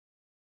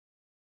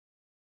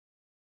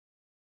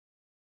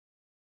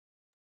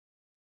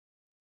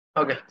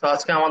ওকে, তো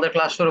আজকে আমাদের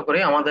ক্লাস শুরু করি।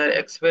 আমাদের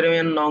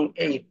এক্সপেরিমেন্ট নং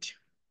 8।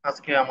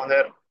 আজকে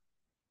আমাদের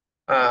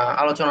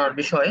আলোচনার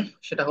বিষয়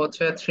সেটা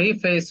হচ্ছে three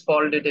phase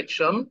fault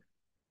detection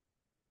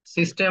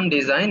system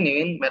design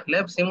in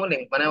MATLAB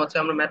সিমুলিংক। মানে হচ্ছে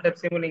আমরা MATLAB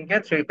সিমুলিংকে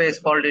three phase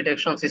fault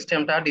detection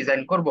সিস্টেমটা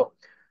ডিজাইন করব।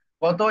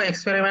 গত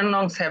এক্সপেরিমেন্ট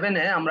নং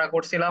 7-এ আমরা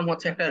করছিলাম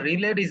হচ্ছে একটা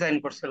রিলে ডিজাইন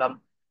করছিলাম।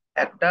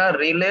 একটা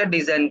রিলে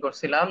ডিজাইন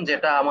করছিলাম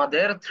যেটা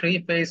আমাদের থ্রি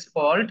ফেজ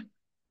ফল্ট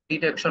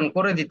ডিটেকশন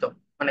করে দিত,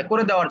 মানে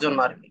করে দেওয়ার জন্য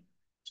আর কি।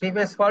 থ্রি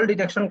ফেজ ফল্ট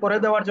ডিটেকশন করে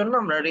দেওয়ার জন্য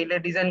আমরা রিলে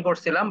ডিজাইন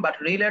করছিলাম, বাট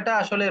রিলেটা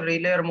আসলে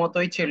রিলের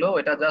মতোই ছিল।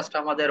 এটা জাস্ট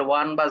আমাদের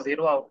ওয়ান বা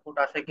জিরো আউটপুট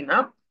আসে কিনা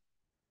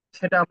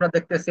সেটা আমরা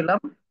দেখতেছিলাম।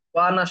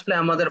 ওয়ান আসলে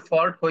আমাদের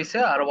ফল্ট হয়েছে,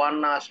 আর ওয়ান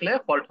না আসলে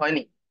ফল্ট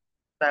হয়নি।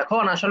 তা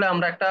এখন আসলে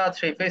আমরা একটা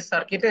থ্রি ফেজ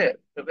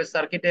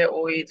সার্কিটে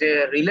ওই যে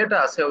রিলেটা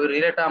আছে, ওই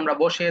রিলেটা আমরা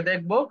বসিয়ে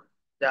দেখব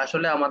যে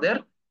আসলে আমাদের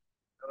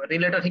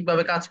রিলেটা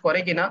ঠিকভাবে কাজ করে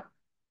কিনা,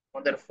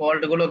 আমাদের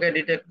ফল্ট গুলোকে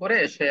ডিটেক্ট করে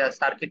সে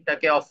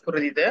সার্কিটটাকে অফ করে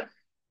দিতে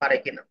পারে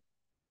কিনা।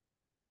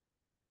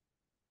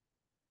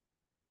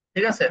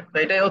 ঠিক আছে, তো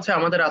এটাই হচ্ছে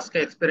আমাদের আজকে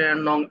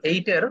এক্সপেরিমেন্ট নং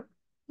 8-এর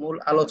মূল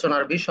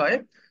আলোচনার বিষয়।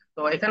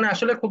 তো এখানে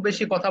আসলে খুব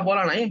বেশি কথা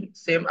বলা নাই।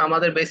 সেম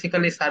আমাদের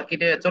বেসিক্যালি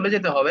সার্কিটে চলে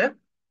যেতে হবে।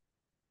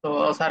 তো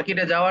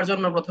সার্কিটে যাওয়ার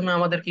জন্য প্রথমে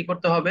আমাদের কি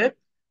করতে হবে?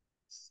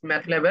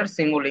 ম্যাথল্যাবের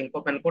সিমুলিংক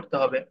ওপেন করতে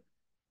হবে।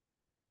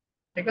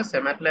 ঠিক আছে,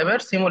 ম্যাথল্যাবের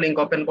সিমুলিংক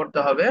ওপেন করতে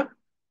হবে।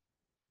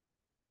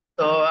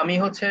 তো আমি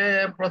হচ্ছে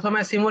প্রথমে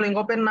সিমুলিংক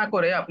ওপেন না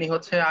করে আপনি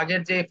হচ্ছে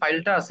আগের যে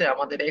ফাইলটা আছে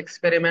আমাদের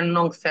এক্সপেরিমেন্ট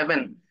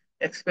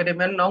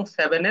নং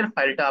 7 এর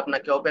ফাইলটা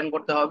আপনাকে ওপেন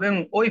করতে হবে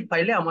এবং ওই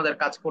ফাইলে আমাদের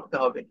কাজ করতে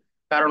হবে।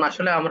 কারণ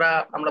আসলে আমরা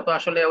আমরা তো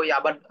আসলে ওই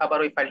আবার আবার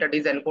ওই ফাইলটা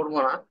ডিজাইন করব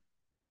না,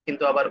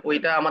 কিন্তু আবার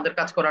ওইটা আমাদের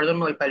কাজ করার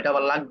জন্য ওই ফাইলটা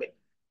আবার লাগবে।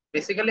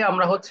 বেসিক্যালি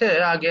আমরা হচ্ছে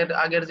আগের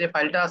আগের যে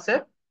ফাইলটা আছে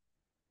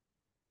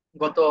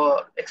গত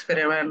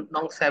এক্সপেরিমেন্ট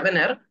নং 7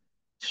 এর,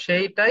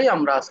 সেইটাই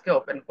আমরা আজকে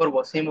ওপেন করব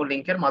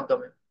সিমুলিংকের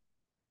মাধ্যমে।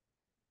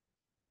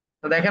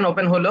 তো দেখেন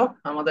ওপেন হলো।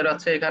 আমাদের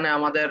আছে এখানে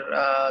আমাদের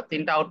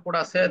তিনটা আউটপুট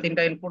আছে,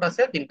 তিনটা ইনপুট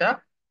আছে,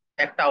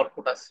 একটা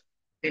আউটপুট আছে।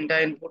 তিনটা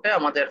ইনপুটে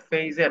আমাদের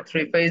ফেজে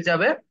থ্রি ফেজ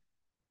যাবে,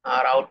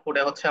 আর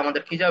আউটপুটে হচ্ছে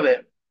আমাদের কি যাবে,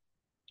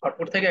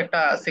 আউটপুট থেকে একটা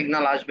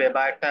সিগন্যাল আসবে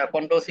বা একটা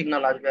কন্ট্রোল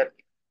সিগন্যাল আসবে আর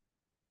কি।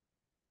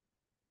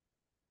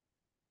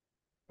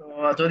 তো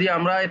যদি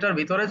আমরা এটার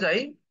ভিতরে যাই,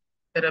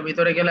 এটার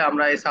ভিতরে গেলে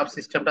আমরা এই সাব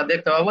সিস্টেমটা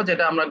দেখতে পাবো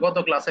যেটা আমরা গত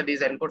ক্লাসে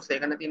ডিজাইন করছি।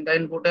 এখানে তিনটা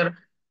ইনপুটের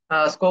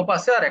স্কোপ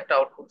আছে আর একটা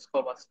আউটপুট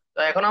স্কোপ আছে। তো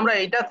এখন আমরা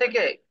এইটা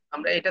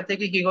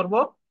থেকে কি করব,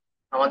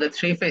 আমাদের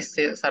থ্রি ফেজ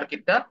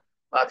সার্কিটটা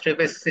বা থ্রি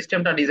ফেজ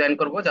সিস্টেমটা ডিজাইন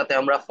করব যাতে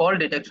আমরা ফল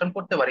ডিটেকশন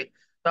করতে পারি।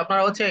 তো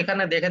আপনারা হচ্ছে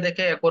এখানে দেখে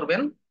দেখে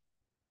করবেন,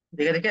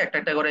 দেখে দেখে একটা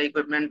একটা করে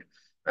ইকুইপমেন্ট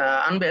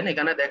আনবেন।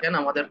 এখানে দেখেন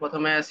আমাদের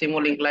প্রথমে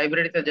সিমুলিংক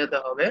লাইব্রেরিতে যেতে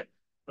হবে।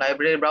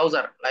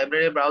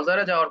 লাইব্রেরি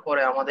ব্রাউজারে যাওয়ার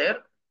পরে আমাদের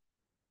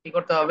কি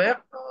করতে হবে?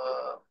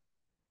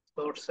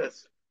 সোর্সেস।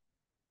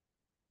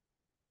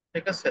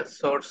 ঠিক আছে,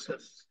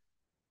 সোর্সেস।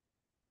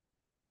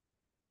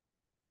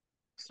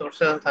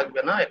 সোর্সেস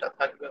থাকবে না, এটা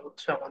থাকবে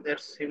হচ্ছে আমাদের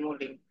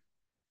সিমুলিংক।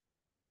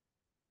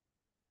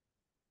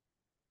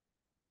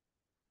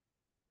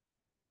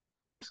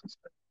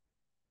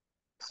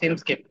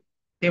 সিমস্কেপ।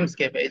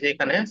 সিমস্কেপ, এই যে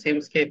এখানে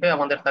সিমস্কেপে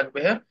আমাদের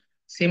থাকবে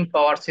সিম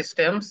পাওয়ার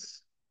সিস্টেমস।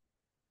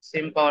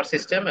 সিম পাওয়ার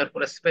সিস্টেম,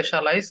 এরপরে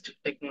স্পেশালাইজড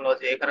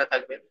টেকনোলজি এখানে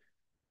থাকবে।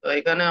 তো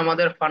এখানে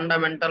আমাদের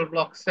ফান্ডামেন্টাল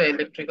ব্লকসে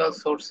ইলেকট্রিক্যাল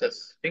সোর্সেস।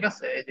 ঠিক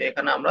আছে, এই যে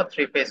এখানে আমরা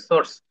থ্রি ফেজ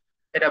সোর্স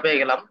এটা পেয়ে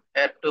গেলাম।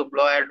 Add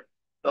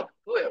block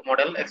two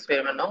model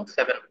experiment নং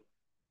 7,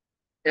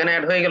 এখানে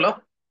অ্যাড হয়ে গেল।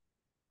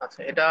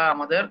 আচ্ছা, এটা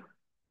আমাদের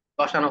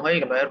বসানো হয়ে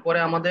গেল। এরপরে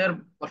আমাদের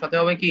বসাতে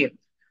হবে কি,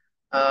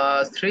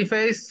 থ্রি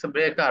ফেজ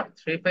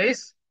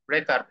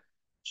ব্রেকার।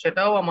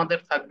 সেটাও আমাদের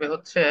থাকবে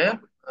হচ্ছে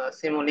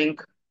সিমুলিংক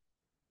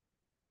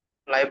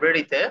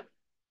লাইব্রেরিতে।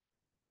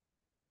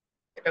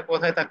 এটা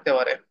কোথায় থাকতে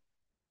পারে?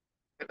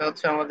 এটা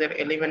হচ্ছে আমাদের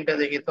এলিমেন্টে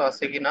দেখি তো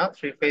আছে কিনা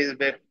থ্রি ফেজ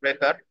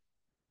ব্রেকার।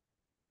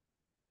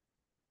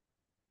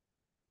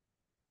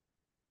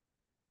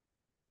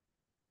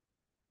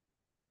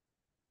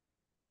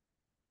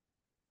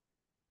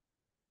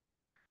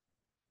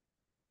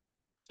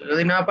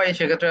 যদি না পাই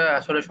সেক্ষেত্রে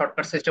আসলে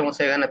শর্টকাট সিস্টেম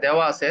হচ্ছে এখানে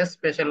দেওয়া আছে,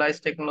 স্পেশালাইজ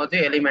টেকনোলজি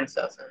এলিমেন্টস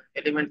আছে,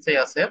 এলিমেন্টসই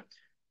আছে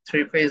থ্রি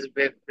ফেজ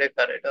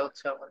ব্রেকার। এটা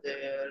হচ্ছে আমাদের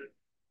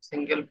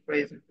সিঙ্গেল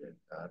ফেজ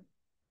ব্রেকার,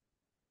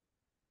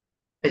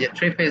 এই যে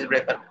থ্রি ফেজ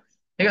ব্রেকার।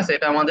 ঠিক আছে,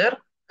 এটা আমাদের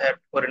অ্যাড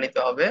করে নিতে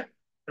হবে।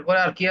 এরপরে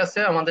আর কি আছে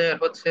আমাদের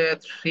হচ্ছে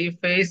থ্রি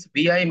ফেজ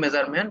বিআই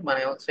মেজারমেন্ট,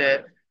 মানে হচ্ছে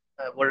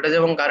ভোল্টেজ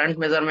এবং কারেন্ট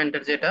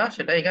মেজারমেন্টের যেটা,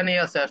 সেটা এখানেই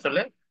আছে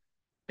আসলে,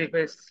 থ্রি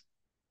ফেজ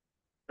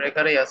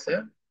ব্রেকারেই আছে।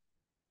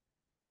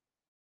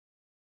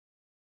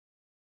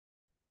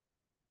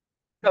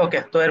 ওকে,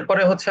 তো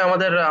এরপরে হচ্ছে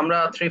আমরা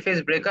থ্রি ফেজ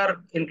ব্রেকার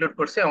ইনক্লুড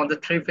করছি, আমাদের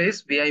থ্রি ফেজ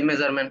বিআই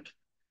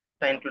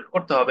মেজারমেন্টটা ইনক্লুড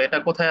করতে হবে। এটা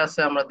কোথায় আছে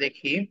আমরা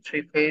দেখি, থ্রি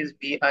ফেজ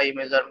বিআই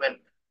মেজারমেন্ট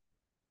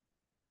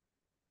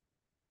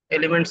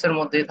এলিমেন্টস এর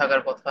মধ্যেই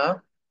থাকার কথা।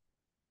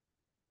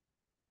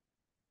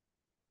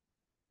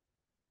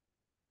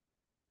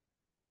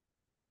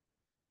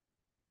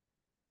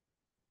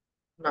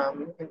 না,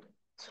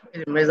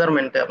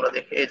 মেজারমেন্টে আমরা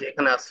দেখি, এই যে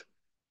এখানে আছে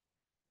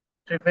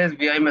থ্রি ফেজ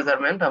ভিআই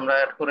মেজারমেন্ট আমরা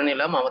অ্যাড করে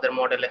নিলাম আমাদের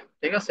মডেলে।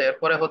 ঠিক আছে,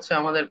 এরপরে হচ্ছে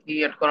আমাদের কি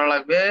অ্যাড করা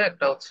লাগবে,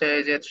 একটা হচ্ছে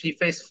এই যে থ্রি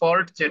ফেজ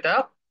ফল্ট, যেটা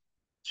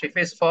থ্রি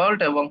ফেজ ফল্ট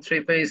এবং থ্রি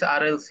ফেজ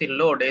আরএলসি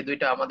লোড, এই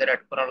দুইটা আমাদের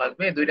অ্যাড করা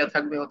লাগবে। এই দুইটা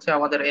থাকবে হচ্ছে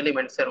আমাদের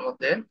এলিমেন্টস এর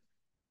মধ্যে।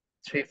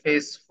 Three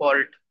phase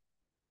fault,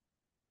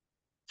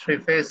 three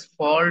phase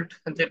fault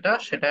যেটা,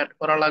 সেটা অ্যাড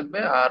করা লাগবে।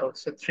 আর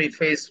হচ্ছে থ্রি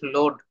ফেজ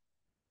লোড,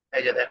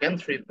 এই যে দেখেন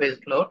থ্রি ফেজ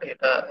লোড,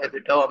 এটা এই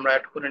দুইটাও আমরা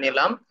অ্যাড করে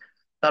নিলাম।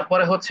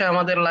 তারপরে হচ্ছে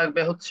আমাদের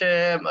লাগবে হচ্ছে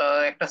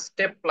একটা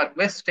স্টেপ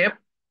লাগবে, স্টেপ।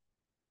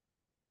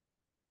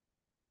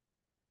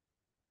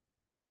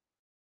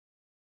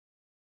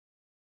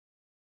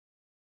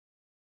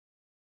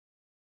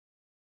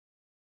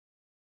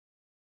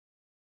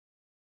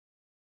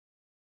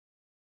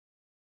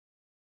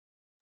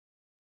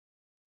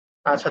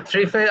 আচ্ছা,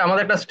 থ্রি ফেজ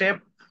আমাদের একটা স্টেপ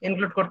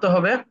ইনক্লুড করতে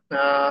হবে।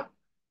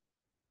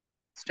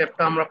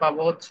 স্টেপটা আমরা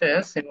পাবো হচ্ছে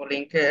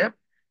সিমুলিংকে,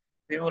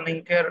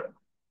 সিমুলিংকের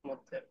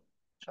মধ্যে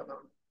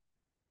সাধারণ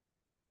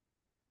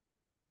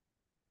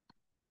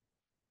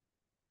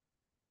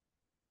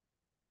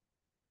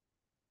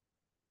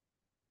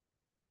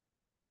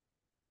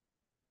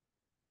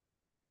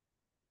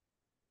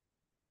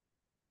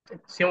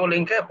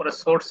সিমুলিংকে, পরে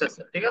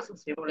সোর্সেসে, ঠিক আছে,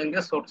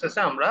 সিমুলিংকে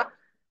সোর্সেসে আমরা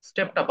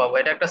স্টেপটা পাবো।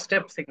 এটা একটা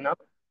step signal,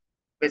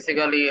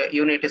 basically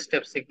unit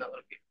step signal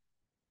আর কি।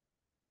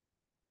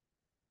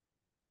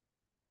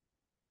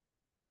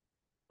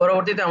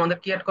 পরবর্তীতে আমাদের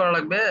কি অ্যাড করা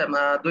লাগবে,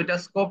 দুইটা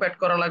স্কোপ অ্যাড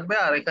করা লাগবে,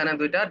 আর এখানে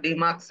দুইটা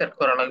ডিমার্কস সেট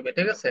করা লাগবে।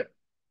 ঠিক আছে,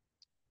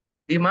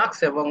 ডিমার্কস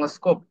এবং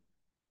স্কোপ।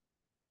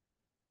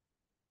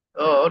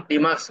 তো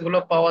ডিমার্কস গুলো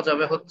পাওয়া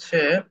যাবে হচ্ছে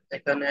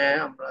এখানে,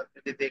 আমরা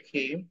যদি দেখি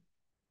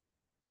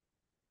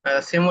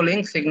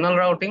সিমুলিংক, সিগন্যাল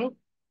রাউটিং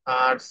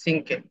আর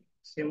সিঙ্কে।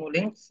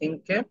 সিমুলিংক,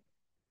 সিঙ্কে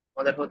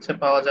আমাদের হচ্ছে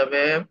পাওয়া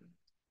যাবে।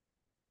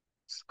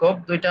 স্কোপ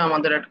দুইটা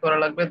আমাদের অ্যাড করা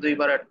লাগবে,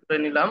 দুইবার অ্যাড করে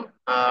নিলাম।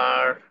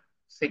 আর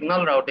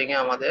সিগন্যাল রাউটিং এ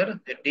আমাদের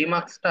যে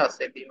ডিমার্কসটা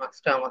আছে,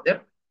 ডিমার্কসটা আমাদের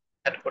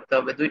অ্যাড করতে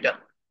হবে দুইটা।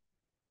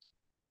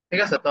 ঠিক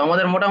আছে, তো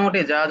আমাদের মোটামুটি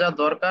যা যা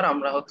দরকার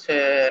আমরা হচ্ছে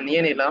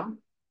নিয়ে নিলাম।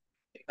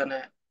 এখানে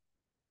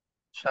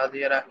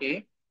সাজিয়ে রাখি।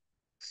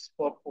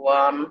 স্কোপ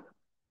ওয়ান,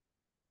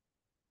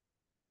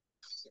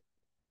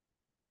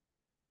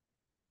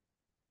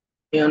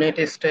 ইউনিট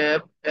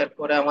স্টেপ,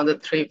 এরপরে আমাদের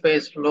থ্রি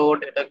ফেজ লোড,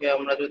 এটাকে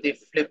আমরা যদি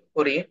ফ্লিপ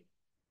করি,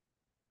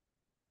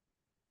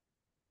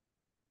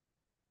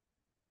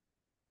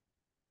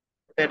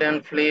 rotate and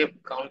flip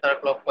counter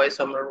clockwise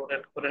আমরা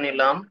রোটেট করে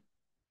নিলাম।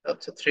 এটা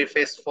হচ্ছে থ্রি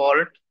ফেজ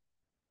ফল্ট,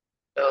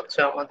 এটা হচ্ছে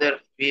আমাদের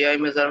Vi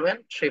measurement,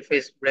 three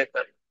phase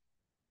breaker.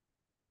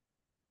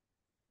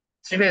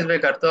 Three phase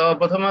breaker, তো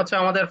প্রথমে হচ্ছে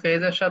আমাদের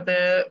ফেজের সাথে,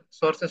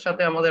 সোর্সের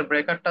সাথে আমাদের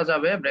ব্রেকারটা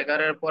যাবে,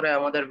 ব্রেকারের পরে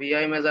আমাদের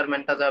ভিআই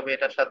মেজারমেন্টটা যাবে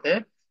এটার সাথে।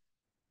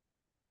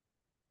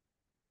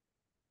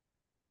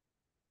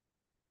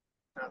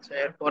 আচ্ছা,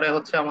 এরপরে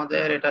হচ্ছে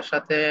আমাদের এটার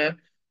সাথে,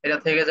 এটা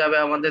থেকে যাবে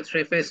আমাদের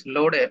থ্রি ফেজ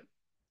লোডে,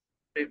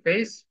 থ্রি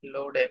ফেজ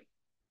লোডে।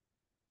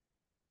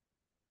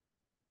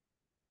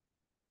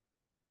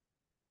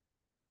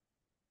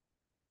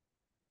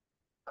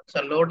 আচ্ছা,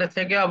 লোডে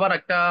থেকে আবার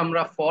একটা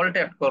আমরা ফল্ট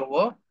অ্যাড করব,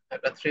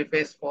 একটা থ্রি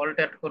ফেজ ফল্ট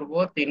অ্যাড করব,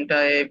 তিনটা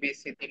এ বি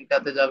সি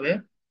তিনটাতে যাবে।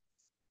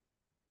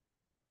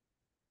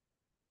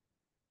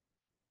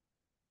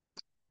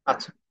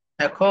 আচ্ছা,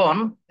 এখন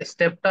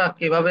স্টেপটা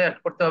কিভাবে অ্যাড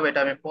করতে হবে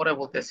এটা আমি পরে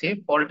বলতেছি।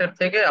 ফল্টের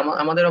থেকে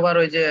আমাদের আবার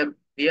ওই যে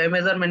ডিআই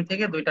মেজারমেন্ট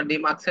থেকে দুইটা ডি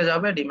মার্কসে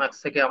যাবে, ডি মার্কস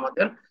থেকে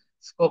আমাদের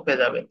স্কোপে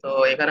যাবে। তো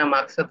এখানে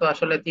মার্কসে তো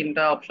আসলে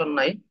তিনটা অপশন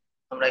নাই,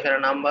 আমরা এখানে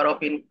নাম্বার অফ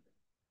ইন,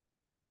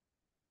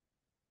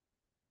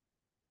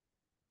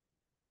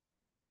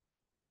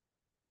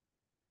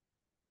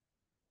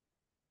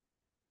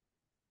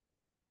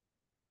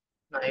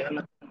 না এখানে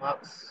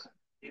মার্কস,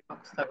 ডি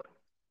মার্কস থাকবে।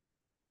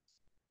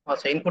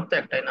 আচ্ছা, ইনপুট তো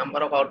একটাই,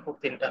 নাম্বার অফ আউটপুট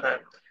তিনটা, হ্যাঁ।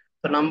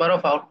 তো নাম্বার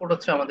অফ আউটপুট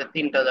হচ্ছে আমাদের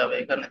তিনটা যাবে,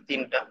 এখানে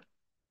তিনটা।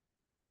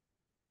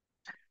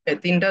 এই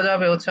তিনটা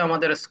যাবে হচ্ছে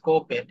আমাদের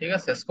স্কোপে। ঠিক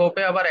আছে,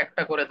 স্কোপে আবার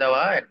একটা করে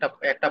দেওয়া, একটা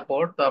একটা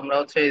পোর্ট। তো আমরা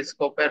হচ্ছে এই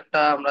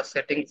স্কোপেরটা আমরা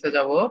সেটিংসে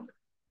যাব,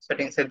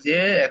 সেটিংসে যে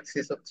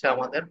অ্যাক্সিস হচ্ছে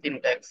আমাদের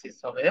তিনটা অ্যাক্সিস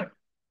হবে,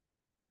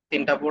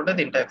 তিনটা পোর্টে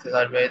তিনটা অ্যাক্সিস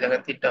আসবে, এই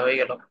জায়গায় তিনটা হয়ে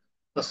গেল।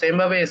 তো সেম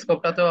ভাবে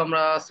স্কোপটাতেও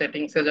আমরা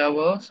সেটিংসে যাব,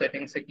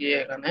 সেটিংসে গিয়ে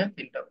এখানে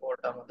তিনটা পোর্ট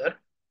আমাদের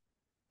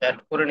অ্যাড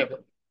করে নিব।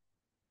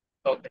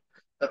 ওকে,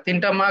 তো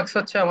তিনটা মার্কস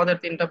হচ্ছে আমাদের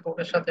তিনটা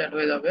পোর্টের সাথে অ্যাড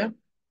হয়ে যাবে।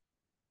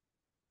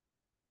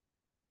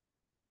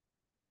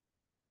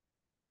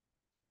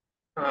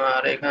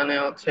 আর এখানে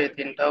হচ্ছে এই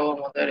তিনটাও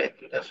আমাদের এই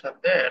তিনটার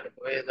সাথে অ্যাড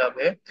হয়ে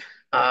যাবে।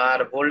 আর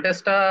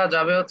ভোল্টেজটা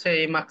যাবে হচ্ছে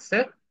এই মার্কসে,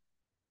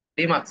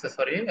 ডি মার্কসে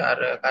সরি, আর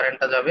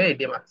কারেন্টটা যাবে এই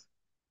ডি মার্কস।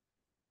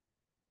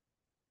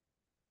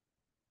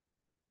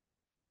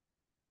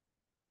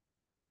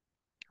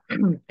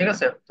 ঠিক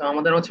আছে, তো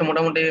আমাদের হচ্ছে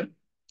মোটামুটি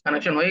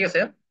কানেকশন হয়ে গেছে।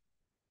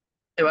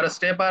 এবার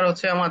স্টেপ আর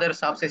হচ্ছে আমাদের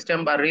সাব সিস্টেম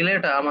বা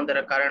রিলেটা আমাদের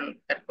কারেন্ট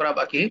অ্যাড করা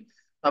বাকি।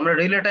 তো আমরা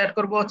রিলেটা অ্যাড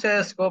করবো হচ্ছে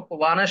স্কোপ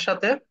ওয়ান এর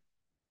সাথে,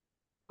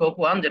 স্কোপ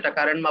ওয়ান যেটা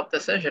কারেন্ট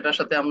মাপতেছে সেটার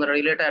সাথে আমরা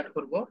রিলেটা অ্যাড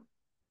করব।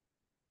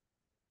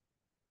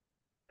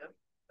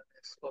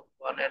 স্কোপ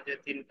ওয়ান এর যে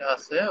তিনটা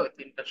আছে ওই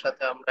তিনটার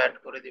সাথে আমরা অ্যাড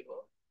করে দিব,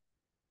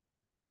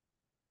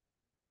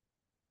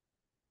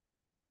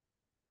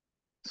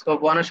 স্কোপ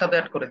ওয়ান এর সাথে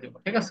অ্যাড করে দিব।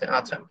 ঠিক আছে,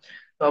 আচ্ছা।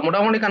 তো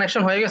মোটামুটি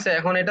কানেকশন হয়ে গেছে।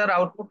 এখন এটার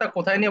আউটপুটটা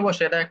কোথায় নিয়ে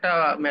বসে এটা একটা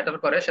ম্যাটার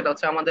করে, সেটা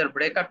হচ্ছে আমাদের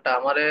ব্রেকারটা,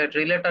 আমাদের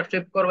রিলেটা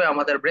ট্রিপ করবে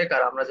আমাদের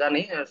ব্রেকার। আমরা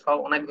জানি সব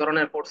অনেক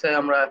ধরনের কোর্সে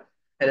আমরা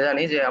এটা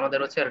জানি যে আমাদের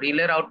হচ্ছে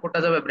রিলের আউটপুটটা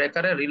যাবে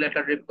ব্রেকারে, রিলেটা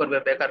ট্রিপ করবে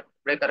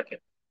ব্রেকারকে।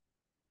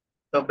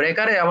 তো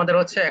ব্রেকারে আমাদের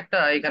হচ্ছে একটা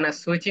এখানে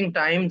সুইচিং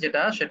টাইম,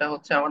 যেটা সেটা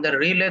হচ্ছে আমাদের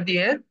রিলে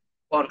দিয়ে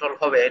কন্ট্রোল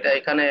হবে। এটা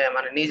এখানে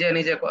মানে নিজে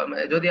নিজে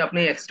যদি আপনি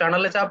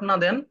এক্সটার্নালে চাপ না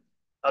দেন,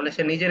 তাহলে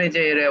সে নিজে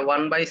নিজে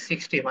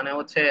 1/60 মানে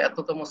হচ্ছে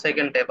এততম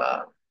সেকেন্ডে বা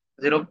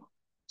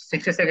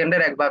 0.60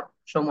 সেকেন্ডের 1 ভাগ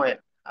সময়ে,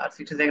 আর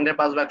 60 সেকেন্ডের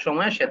 5 ভাগ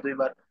সময়ে সে 2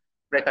 বার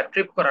ব্রেকার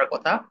ট্রিপ করার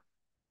কথা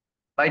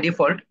বাই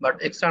ডিফল্ট। বাট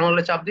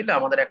এক্সটার্নালে চাপ দিলে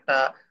আমাদের একটা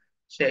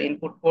সে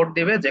ইনপুট পোর্ট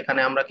দিবে,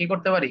 যেখানে আমরা কি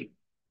করতে পারি,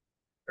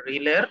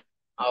 রিলের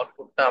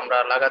আউটপুটটা আমরা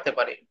লাগাতে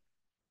পারি।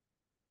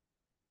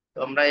 তো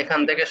আমরা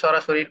এখান থেকে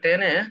সরাসরি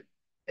টেনে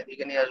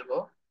এদিকে নিয়ে আসবো,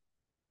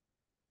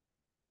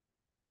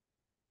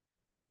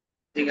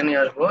 এদিকে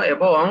নিয়ে আসবো,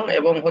 এবং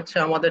এবং হচ্ছে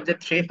আমাদের যে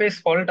থ্রি ফেজ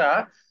ফলটা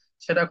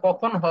সেটা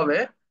কখন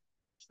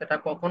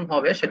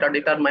হবে, সেটা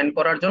ডিটারমাইন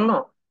করার জন্য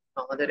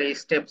আমাদের এই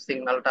স্টেপ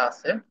সিগন্যালটা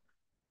আছে।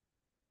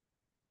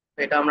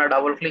 এটা আমরা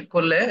ডাবল ক্লিক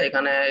করলে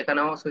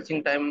এখানেও সুইচিং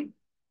টাইম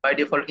বাই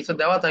ডিফল্ট কিছু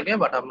দেওয়া থাকে,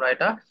 বাট আমরা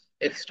এটা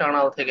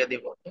এক্সটার্নাল থেকে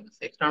দিব। ঠিক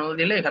আছে, এক্সটার্নাল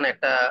দিলে এখানে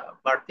একটা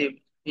বাড়তি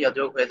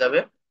যোগ হয়ে যাবে,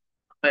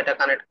 আমরা এটা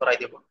কানেক্ট করাই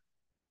দিব।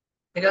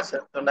 ঠিক আছে,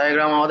 তো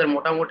ডায়াগ্রাম আমাদের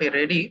মোটামুটি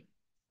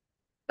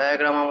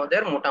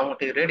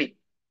রেডি।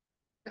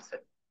 ঠিক আছে।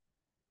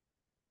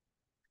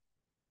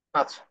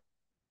 আচ্ছা,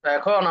 তো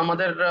এখন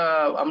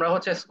আমরা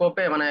হচ্ছে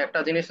স্কোপে মানে একটা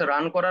জিনিস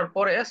রান করার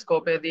পরে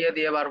স্কোপে দিয়ে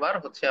দিয়ে বারবার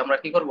হচ্ছে আমরা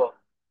কি করব,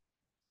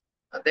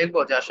 দেখবো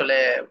যে আসলে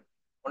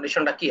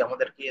কন্ডিশনটা কি,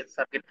 আমাদের কি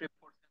সার্কিট ট্রিপ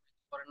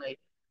করে নাই।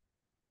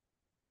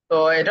 তো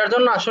এটার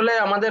জন্য আসলে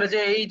আমাদের যে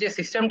এই যে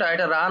সিস্টেমটা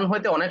এটা রান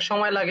হইতে অনেক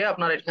সময় লাগে।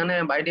 আপনার এখানে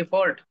বাই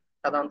ডিফল্ট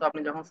সাধারণত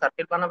আপনি যখন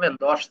সার্কিট বানাবেন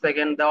 10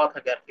 সেকেন্ড দেওয়া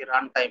থাকে আর কি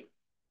রান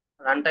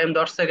টাইম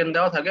 10 সেকেন্ড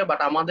দেওয়া থাকে, বাট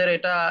আমাদের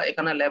এটা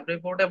এখানে ল্যাব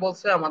রিপোর্টে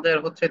বলছে আমাদের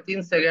হচ্ছে 3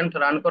 সেকেন্ড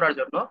রান করার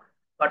জন্য।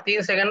 বাট 3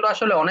 সেকেন্ড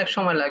আসলে অনেক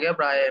সময় লাগে,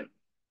 প্রায়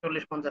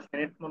 40-50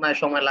 মিনিট মনে হয়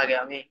সময় লাগে,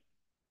 আমি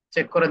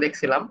চেক করে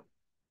দেখছিলাম।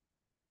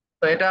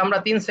 তো এটা আমরা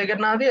 3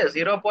 সেকেন্ড না দিয়ে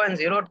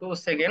 0.02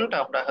 সেকেন্ড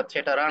আমরা হচ্ছে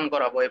এটা রান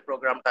করাবো, এই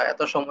প্রোগ্রামটা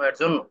এত সময়ের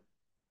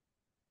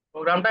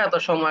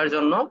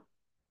জন্য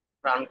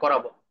রান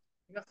করাবো।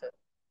 ঠিক আছে।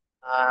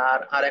 আর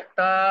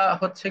আরেকটা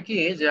হচ্ছে কি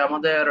যে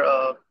আমাদের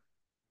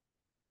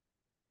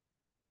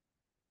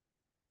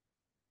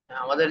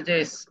যে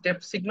স্টেপ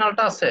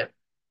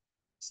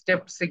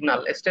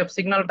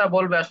সিগন্যালটা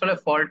বলবে আসলে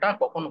ফলটা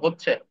কখন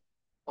হচ্ছে।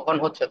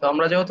 তো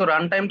আমরা যেহেতু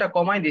রান টাইমটা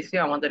কমাই দিছি,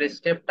 আমাদের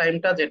স্টেপ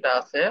টাইমটা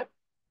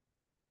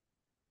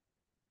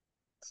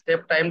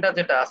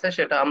যেটা আছে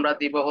সেটা আমরা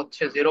দিব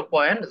হচ্ছে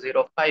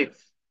 0.05,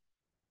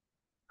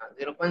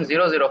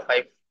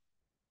 0.005।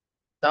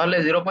 তাহলে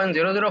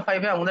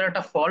 0.005-এ আমাদের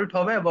একটা ফল্ট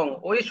হবে, এবং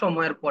ওই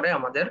সময়ের পরে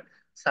আমাদের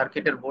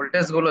সার্কিটের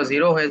ভোল্টেজ গুলো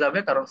জিরো হয়ে যাবে,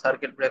 কারণ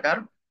সার্কিট ব্রেকার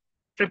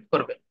ট্রিপ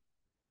করবে।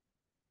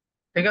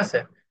 ঠিক আছে।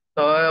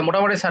 তো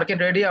মোটামুটি সার্কিট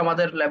রেডি,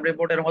 আমাদের ল্যাব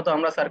রিপোর্টের মতো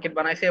আমরা সার্কিট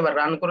বানাইছি। এবার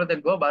রান করে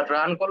দেখবো, বা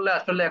রান করলে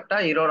আসলে একটা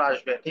এরর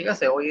আসবে। ঠিক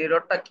আছে, ওই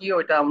এররটা কি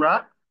ওইটা আমরা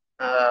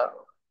আহ,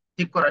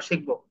 ঠিক করা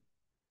শিখবো।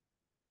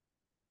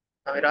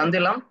 আমি রান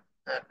দিলাম,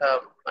 একটা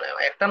মানে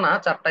একটা না,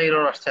 4টা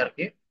এরর আসছে আর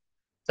কি।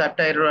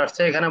 4টা এরর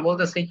আসছে। এখানে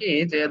বলতেছে কি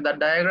যে দ্য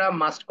ডায়াগ্রাম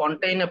মাস্ট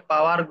কন্টেইন এ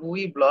পাওয়ার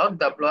গুই block,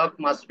 the block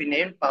must be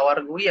named পাওয়ার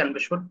গুই and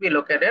should be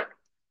located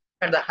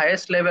at the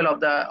highest level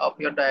of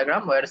your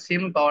diagram where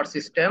sim power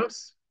systems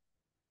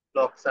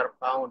blocks are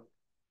found.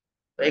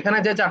 তো এখানে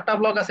যে 4টা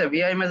ব্লক আছে,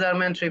 Vi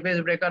measurement, three phase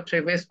breaker, three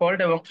phase fault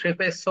এবং three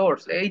phase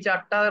source, এই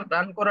 4টা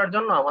run করার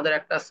জন্য আমাদের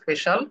একটা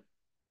স্পেশাল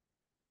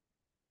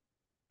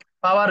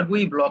পাওয়ার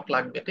গুই ব্লক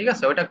লাগবে। ঠিক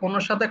আছে, ওইটা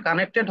কোনোর সাথে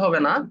কানেক্টেড হবে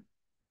না,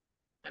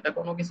 এটা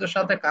কোনো কিছুর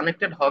সাথে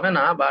কানেক্টেড হবে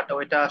না, বাট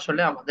ওইটা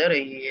আসলে আমাদের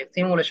এই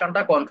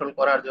সিমুলেশনটা কন্ট্রোল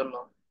করার জন্য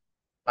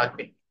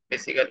লাগবে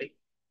বেসিক্যালি।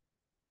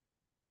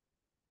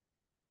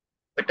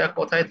 ওইটা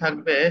কোথায়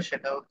থাকবে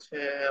সেটা হচ্ছে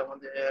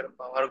আমাদের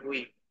পাওয়ার গুই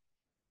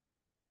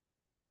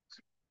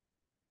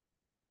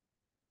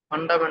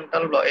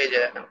ফান্ডামেন্টাল ব্লক। এই যে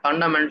দেখেন,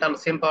 ফান্ডামেন্টাল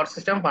সিম পাওয়ার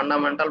সিস্টেম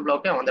ফান্ডামেন্টাল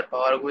ব্লকে আমাদের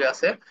পাওয়ার গুই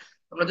আছে।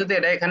 আমরা যদি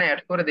এটা এখানে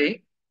অ্যাড করে দিই,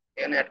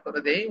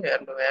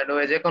 অ্যাড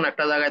হয়ে যে কোনো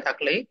একটা জায়গায়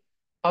থাকলেই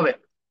হবে,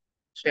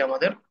 সে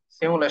আমাদের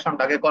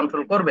সিমুলেশনটাকে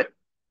কন্ট্রোল করবে।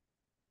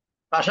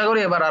 আশা করি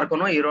এবার আর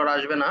কোনো এরর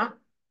আসবে না,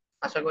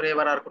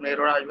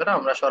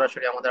 আমরা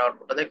সরাসরি আমাদের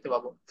আউটপুটটা দেখতে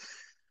পাবো।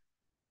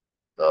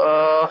 তো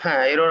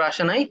হ্যাঁ, এরর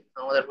আসে নাই,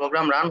 আমাদের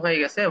প্রোগ্রাম রান হয়ে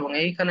গেছে। এবং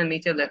এইখানে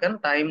নিচে দেখেন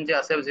টাইম যে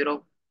আছে,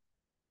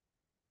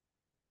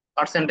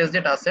 0%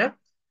 যেটা আছে,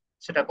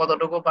 সেটা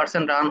কতটুকু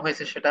পার্সেন্ট রান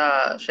হয়েছে সেটা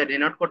সে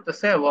ডিনোট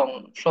করতেছে, এবং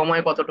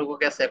সময় কতটুকু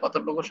গেছে,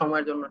 কতটুকু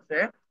সময়ের জন্য সে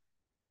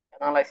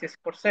অ্যানালাইসিস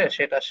করছে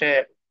সেটা সে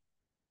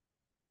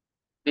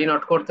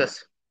ডিনোট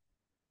করতেছে।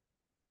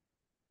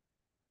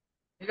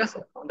 ঠিক আছে,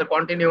 আমাদের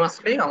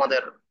কন্টিনিউয়াসলি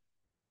আমাদের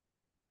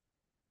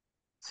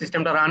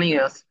সিস্টেমটা রানিং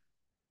আছে।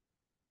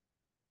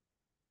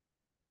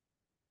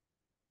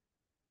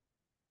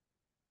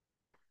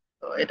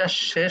 তো এটা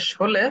শেষ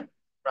হলে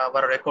আমরা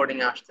আবার রেকর্ডিং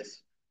এ আসতেছি।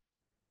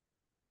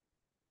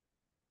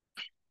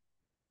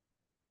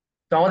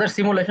 তো আমাদের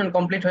সিমুলেশন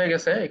কমপ্লিট হয়ে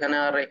গেছে, এখানে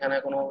আর এখানে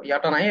কোনো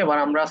ইয়াটা নাই। এবার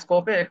আমরা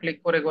স্কোপে ক্লিক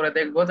করে করে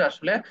দেখবো যে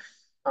আসলে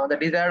আমাদের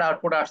ডিজায়ার্ড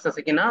আউটপুট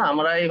আসতেছে কিনা।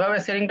 আমরা এইভাবে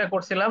সেটিংটা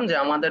করছিলাম যে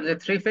আমাদের যে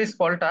থ্রি ফেজ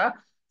ফলটা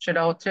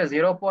সেটা হচ্ছে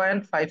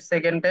 0.5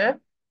 সেকেন্ডে,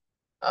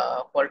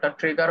 ফলটা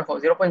ট্রিগার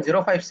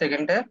 0.05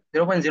 সেকেন্ডে,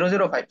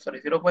 0.005, সরি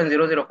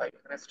 0.005,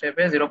 এখানে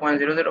স্টেপে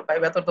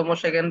 0.005 এততম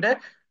সেকেন্ডে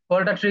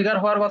ফলটা ট্রিগার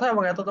হওয়ার কথা,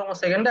 এবং এততম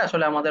সেকেন্ডে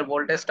আসলে আমাদের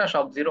ভোল্টেজটা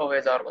সব জিরো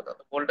হয়ে যাওয়ার কথা।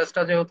 তো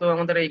ভোল্টেজটা যেহেতু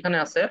আমাদের এইখানে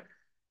আছে,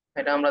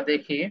 এটা আমরা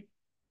দেখি।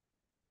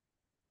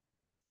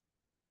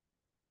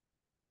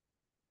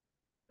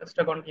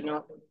 ভোল্টেজটা কন্টিনিউ,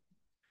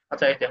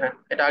 আচ্ছা এই যে হ্যাঁ,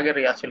 এটা আগের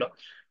ইয়া ছিল।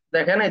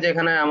 দেখেন এই যে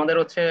এখানে আমাদের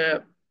হচ্ছে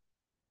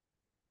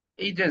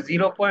এই যে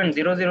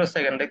 0.00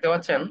 সেকেন্ড দেখতে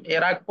পাচ্ছেন,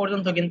 এর আগ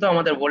পর্যন্ত কিন্তু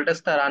আমাদের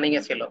ভোল্টেজটা রানিং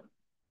এ ছিল,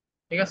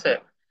 ঠিক আছে।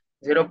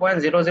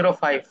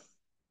 0.005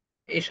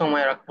 এই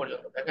সময়ের আগ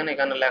পর্যন্ত দেখেন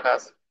এখানে লেখা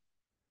আছে।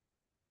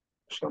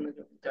 শূন্য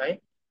যদি যাই,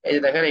 এই যে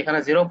দেখেন এখানে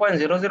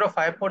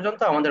 0.005 পর্যন্ত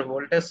আমাদের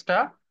ভোল্টেজটা,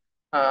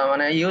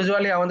 মানে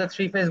ইউজুয়ালি আমাদের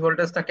থ্রি ফেজ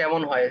ভোল্টেজটা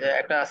কেমন হয়, যে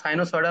একটা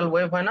সাইনোসয়েডাল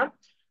ওয়েভ হয় না?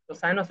 তো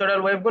সাইনোসয়েডাল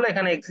ওয়েভ গুলো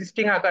এখানে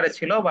এক্সিস্টিং আকারে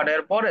ছিল, বাট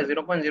এর পরে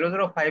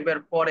 0.005 এর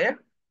পরে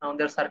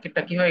আমাদের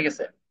সার্কিটটা কি হয়ে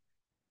গেছে,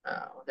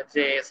 আমাদের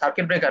যে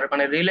সার্কিট ব্রেকার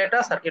মানে রিলেটা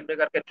সার্কিট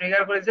ব্রেকারকে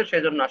ট্রিগার করেছে,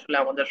 সেজন্য আসলে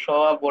আমাদের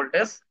সব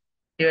ভোল্টেজ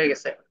কি হয়ে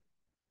গেছে,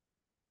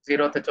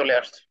 জিরোতে চলে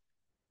আসছে।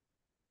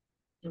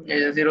 এই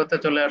যে জিরোতে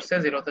চলে আসছে,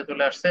 জিরোতে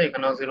চলে আসছে,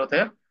 এখানেও জিরোতে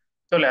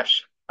চলে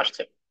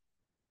আসছে।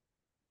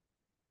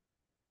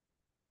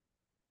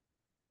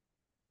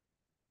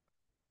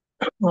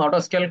 অটো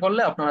স্কেল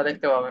করলে আপনারা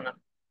দেখতে পাবেন না।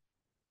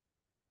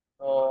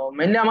 তো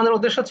মেইনলি আমাদের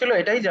উদ্দেশ্য ছিল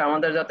এটাই, যে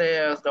আমাদের যাতে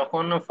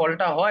যখন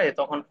ফলটা হয়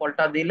তখন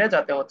ফলটা দিলে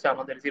যাতে হচ্ছে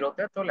আমাদের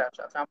জিরোতে চলে আসে।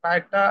 আচ্ছা আমরা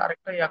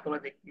আরেকটা ইয়া করে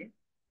দেখি,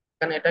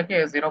 এখানে এটাকে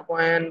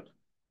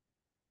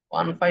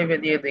 0.15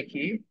 দিয়ে দেখি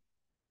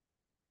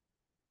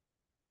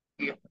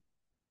কি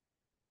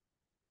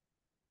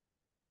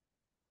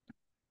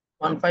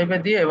 15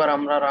 দিয়ে এবার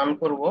আমরা রান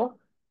করব।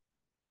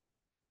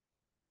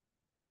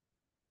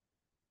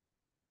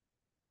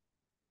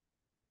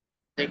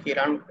 দেখি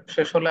রান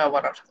শেষ হলে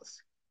আবার আসতেছে।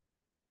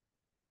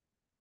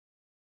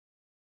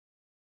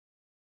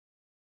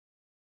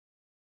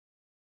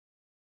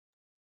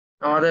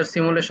 আমাদের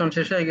সিমুলেশন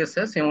শেষ হয়ে গেছে।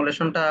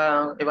 সিমুলেশনটা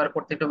এবার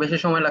করতে একটু বেশি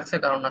সময় লাগছে,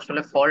 কারণ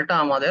আসলে ফলটা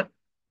আমাদের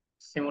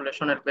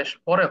সিমুলেশনের বেশ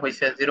পরে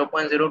হয়েছে।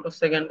 0.02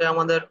 সেকেন্ডে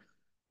আমাদের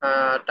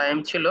টাইম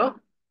ছিল,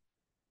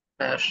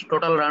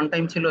 টোটাল রান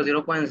টাইম ছিল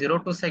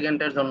 0.02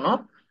 সেকেন্ডের জন্য,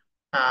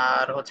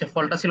 আর হচ্ছে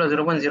ফলটা ছিল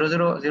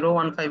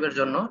 0.00015 এর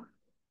জন্য।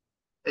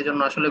 এই জন্য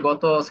আসলে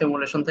গত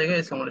সিমুলেশন থেকে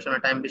এই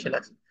সিমুলেশনের টাইম বেশি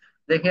লাগছে।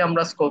 দেখি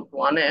আমরা স্কোপ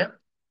ওয়ানে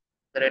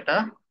এটা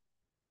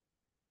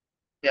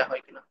দেওয়া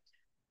হয় কিনা।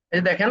 এই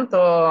যে দেখেন তো,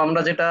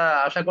 আমরা যেটা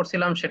আশা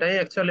করছিলাম সেটাই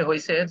অ্যাকচুয়ালি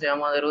হয়েছে, যে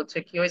আমাদের হচ্ছে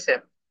কি হয়েছে,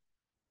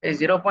 এই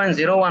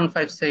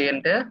 0.015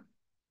 সেকেন্ডে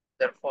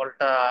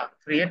ফলটা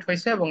ক্রিয়েট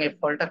হয়েছে, এবং এই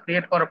ফলটা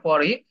ক্রিয়েট করার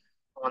পরই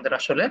আমাদের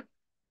আসলে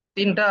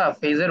তিনটা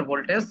ফেজের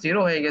ভোল্টেজ জিরো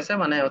হয়ে গেছে,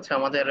 মানে হচ্ছে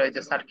আমাদের ওই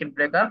যে সার্কিট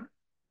ব্রেকার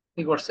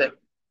কি করছে,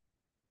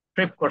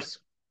 ট্রিপ করছে।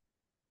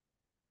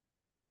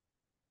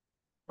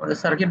 আমাদের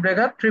সার্কিট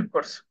ব্রেকার ট্রিপ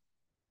করছে।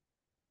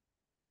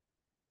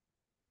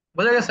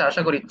 বোঝা গেছে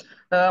আশা করি।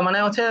 মানে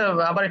হচ্ছে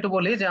আবার একটু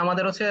বলি যে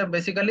আমাদের হচ্ছে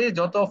বেসিক্যালি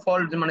যত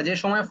ফল্ট মানে যে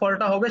সময়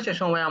ফলটা হবে সে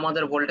সময়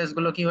আমাদের ভোল্টেজ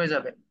গুলো কি হয়ে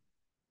যাবে,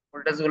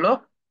 ভোল্টেজ গুলো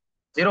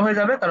জিরো হয়ে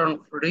যাবে, কারণ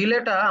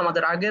রিলেটা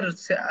আমাদের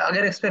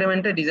আগের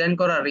এক্সপেরিমেন্টে ডিজাইন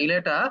করা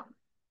রিলেটা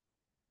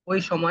ওই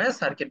সময়ে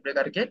সার্কিট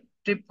ব্রেকারকে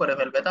ট্রিপ করে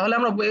ফেলবে। তাহলে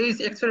আমরা এই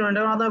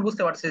এক্সপেরিমেন্টের মাধ্যমে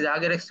বুঝতে পারছি যে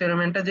আগের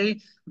এক্সপেরিমেন্টে যেই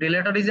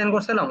রিলেটা ডিজাইন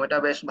করছিলাম ওটা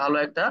বেশ ভালো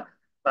একটা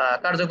বা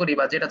কার্যকরী,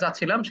 বা যেটা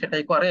চাচ্ছিলাম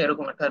সেটাই করে,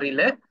 এরকম একটা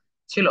রিলে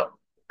ছিল।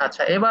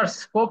 আচ্ছা এবার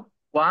স্কোপ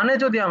ওয়ানে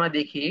যদি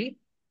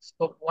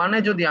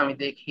আমি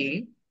দেখি,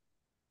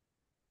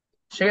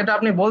 সেটা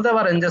আপনি বলতে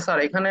পারেন যে স্যার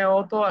এখানেও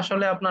তো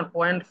আসলে আপনার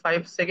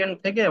 0.5 সেকেন্ড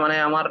থেকে মানে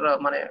আমার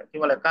মানে কি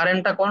বলে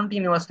কারেন্টটা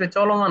কন্টিনিউয়াসলি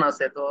চলমান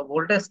আছে, তো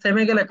ভোল্টেজ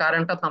থেমে গেলে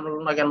কারেন্টটা থামলো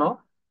না কেন?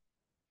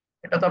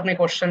 এটা তো আপনি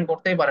কোশ্চেন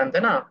করতেই পারেন,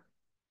 তাই না?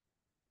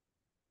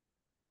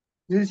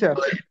 জি স্যার।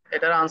 তো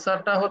এটার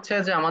আনসারটা হচ্ছে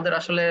যে আমাদের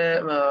আসলে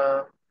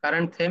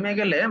কারেন্ট থেমে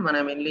গেলে মানে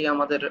মেনলি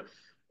আমাদের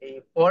এই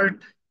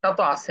ফল্টটা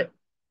তো আছে,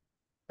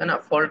 তাই না?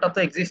 ফল্টটা তো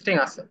এক্সিস্টিং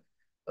আছে,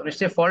 তো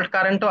নিশ্চয়ই ফল্ট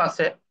কারেন্টও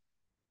আছে।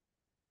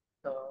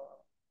 তো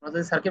আমরা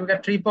যদি সার্কিট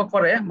ব্রেকার ট্রিপও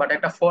করে, বাট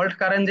একটা ফল্ট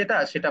কারেন্ট যেটা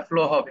সেটা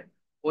ফ্লো হবে,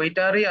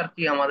 ওইটারই আর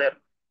কি আমাদের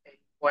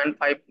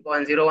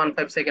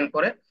 0.15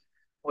 পরে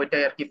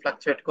ওইটাই আর কি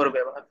ফ্লাকচুয়েট করবে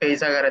বা ফেজ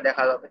আকারে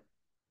দেখা যাবে।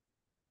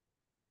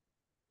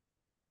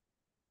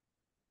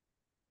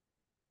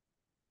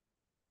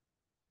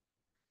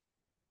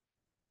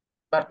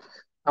 বাট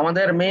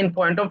আমাদের মেইন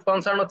পয়েন্ট অফ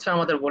কনসার্ন হচ্ছে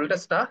আমাদের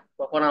ভোল্টেজটা,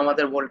 কখন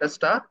আমাদের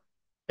ভোল্টেজটা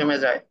থেমে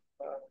যায়,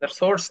 আমাদের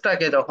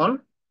সোর্সটাকে যখন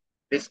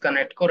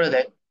ডিসকানেক্ট করে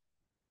দেয়।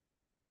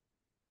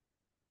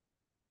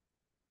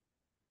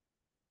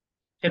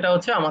 সেটা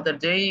হচ্ছে আমাদের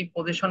যেই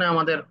পজিশনে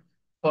আমাদের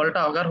ফলটা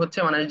অগার হচ্ছে,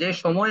 মানে যে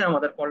সময়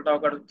আমাদের ফলটা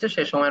অগার হচ্ছে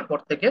সেই সময়ের পর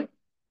থেকে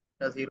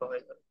জিরো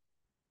হয়ে যাবে।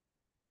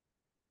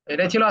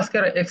 এটাই ছিল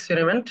আজকের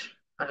এক্সপেরিমেন্ট,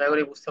 আশা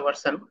করি বুঝতে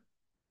পারছেন।